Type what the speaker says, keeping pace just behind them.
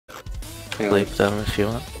Sleep them if you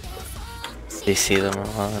want. You see them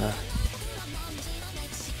long enough.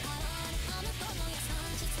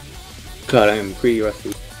 God, I am pretty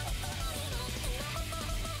rusty.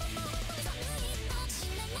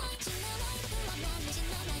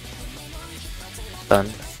 Done.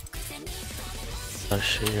 Oh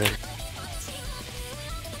shit.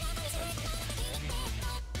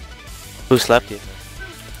 Who slapped you?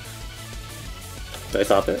 Did I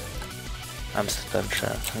stop it? I'm stun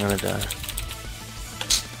trap. I'm gonna die.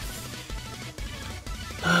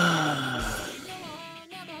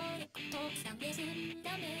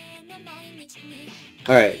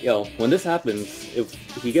 Alright, yo, when this happens, if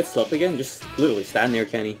he gets slept again, just literally stand near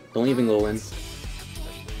Kenny. Don't even go in.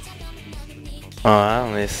 Oh, I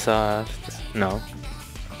only saw. No.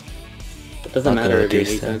 It doesn't Not matter good, if you're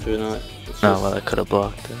decent. defense or not. It's No, just- well, I could have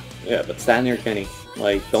blocked it. Yeah, but stand near Kenny.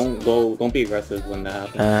 Like, don't be aggressive when that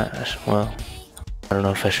happens. Well, I don't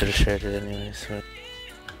know if I should have shared it anyways. But...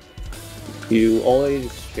 You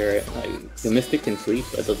always share it. Like, the Mystic can sleep,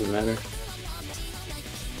 that doesn't matter.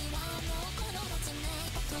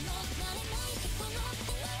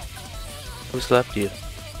 Who slapped you?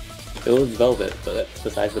 It was Velvet, but that's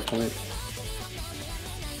besides the point.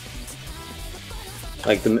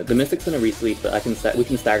 Like, the Mystic's gonna re-sleep, but we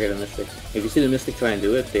can stagger the Mystic. If you see the Mystic try and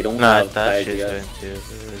do it, they don't No, I have thought high she was GS. going to.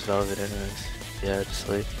 It was Velvet anyways. Yeah, just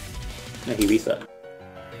sleep. Yeah, he reset.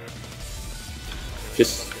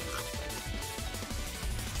 Just...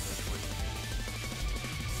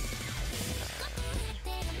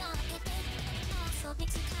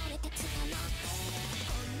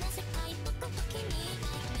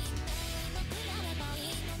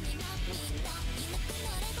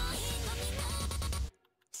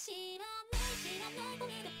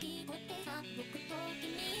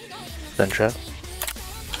 Stun trap.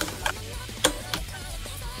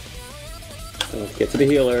 Let's get to the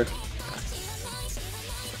healer.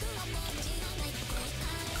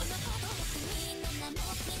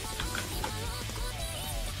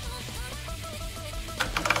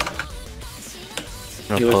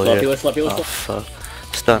 I'm He gonna pull was slow, you. he was slow, he was Oh slow.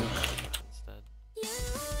 fuck. Stun.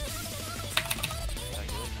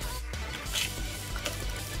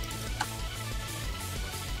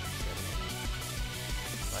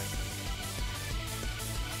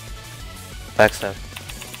 Backstab.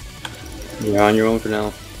 You're on your own for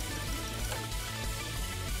now.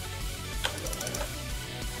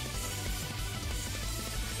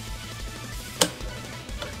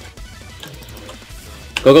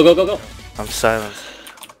 Go, go, go, go, go! I'm silent.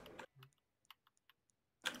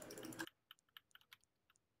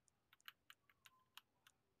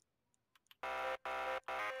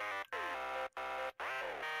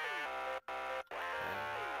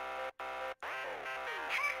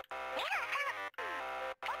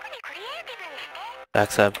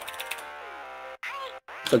 Backstab.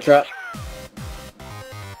 The trap.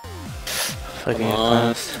 Fucking Come on.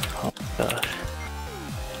 advanced. Oh my gosh.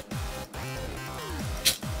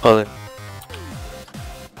 Pull it.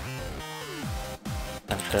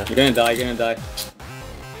 Okay. You're gonna die, you're gonna die.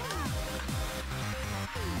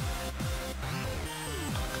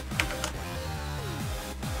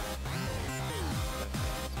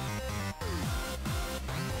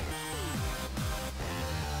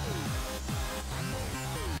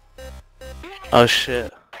 Oh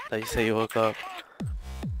shit. Thought you said you woke up.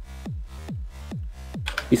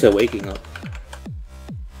 He said waking up.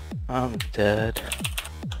 I'm dead.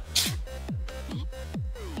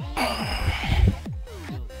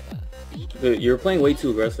 Dude, you're playing way too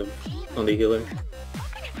aggressive on the healer.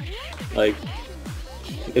 Like,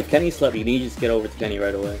 if Kenny slept, you need to just get over to Kenny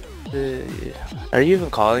right away. Are you even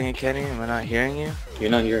calling it, Kenny? Am I not hearing you? You're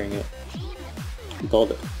not hearing it. You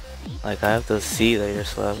called it. Like, I have to see that you're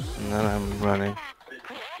slept, and then I'm running.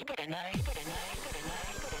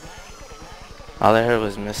 All I heard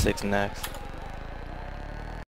was Mystic's next.